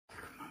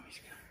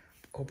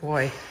Oh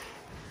boy,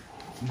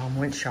 Mom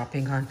went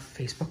shopping on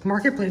Facebook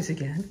Marketplace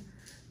again.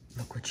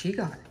 Look what she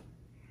got.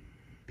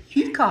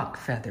 Peacock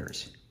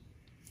feathers.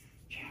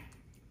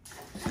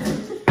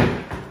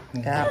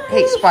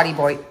 Hey, Spotty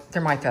boy,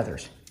 they're my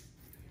feathers.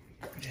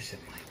 Just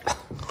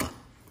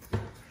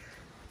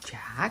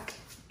Jack,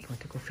 you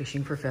want to go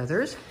fishing for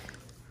feathers?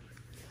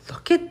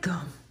 Look at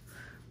them.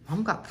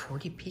 Mom got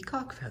 40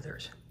 peacock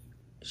feathers.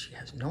 She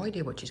has no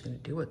idea what she's going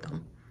to do with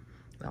them.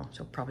 Well,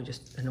 she'll probably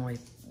just annoy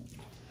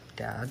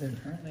Dad. And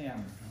apparently I'm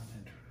not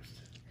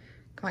interested.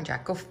 come on,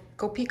 Jack,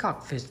 go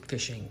peacock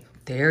fishing.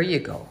 There you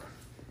go.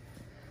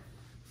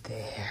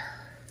 There.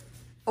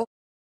 Oh,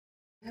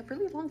 they have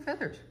really long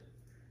feathers.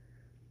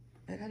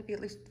 It had to be at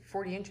least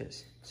 40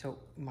 inches. So,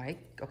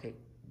 Mike, okay,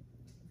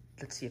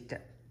 let's see if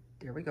that,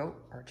 there we go,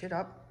 arch it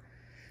up.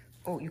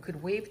 Oh, you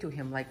could wave to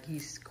him like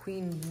he's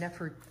Queen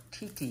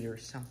Nefertiti or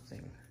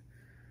something.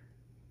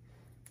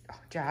 Oh,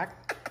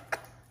 Jack.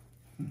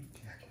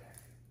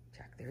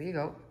 Jack, there you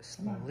go.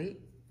 Slowly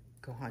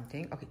go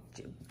hunting. Okay,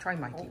 try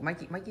Mikey.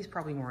 Mikey's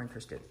probably more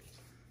interested.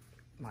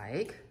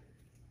 Mike.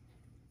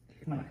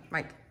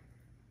 Mike.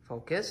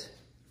 Focus.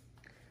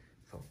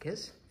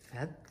 Focus.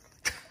 Fed.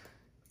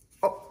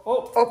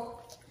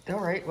 Oh. All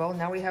right, well,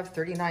 now we have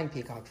 39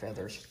 peacock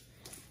feathers.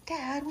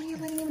 Dad, what are you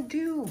letting him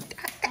do?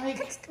 Dad,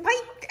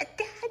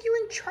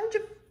 you're in charge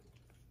of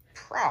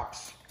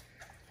props.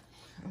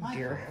 Oh,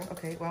 dear.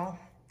 Okay, well,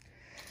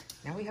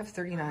 now we have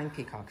 39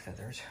 peacock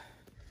feathers.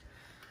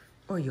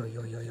 Oy.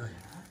 Okay,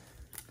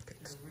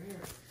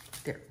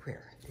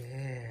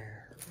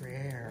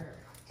 rare.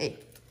 Hey,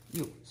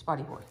 you,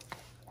 Spotty boy.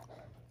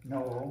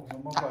 No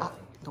more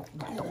questions.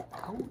 No.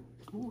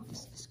 Oh,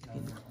 this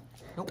could be...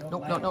 No.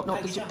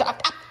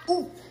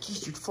 Oh,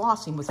 geez, you're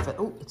flossing with feathers.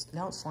 Oh, it's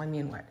now slimy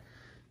and wet.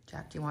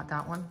 Jack, do you want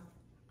that one?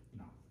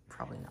 No.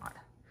 Probably not.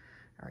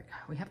 All right,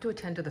 we have to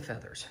attend to the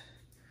feathers.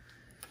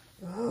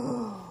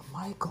 Oh,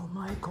 Michael.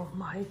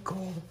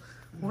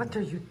 What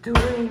are you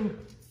doing?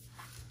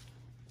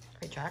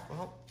 Hey, Jack,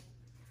 well,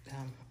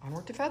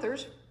 onward to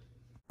feathers.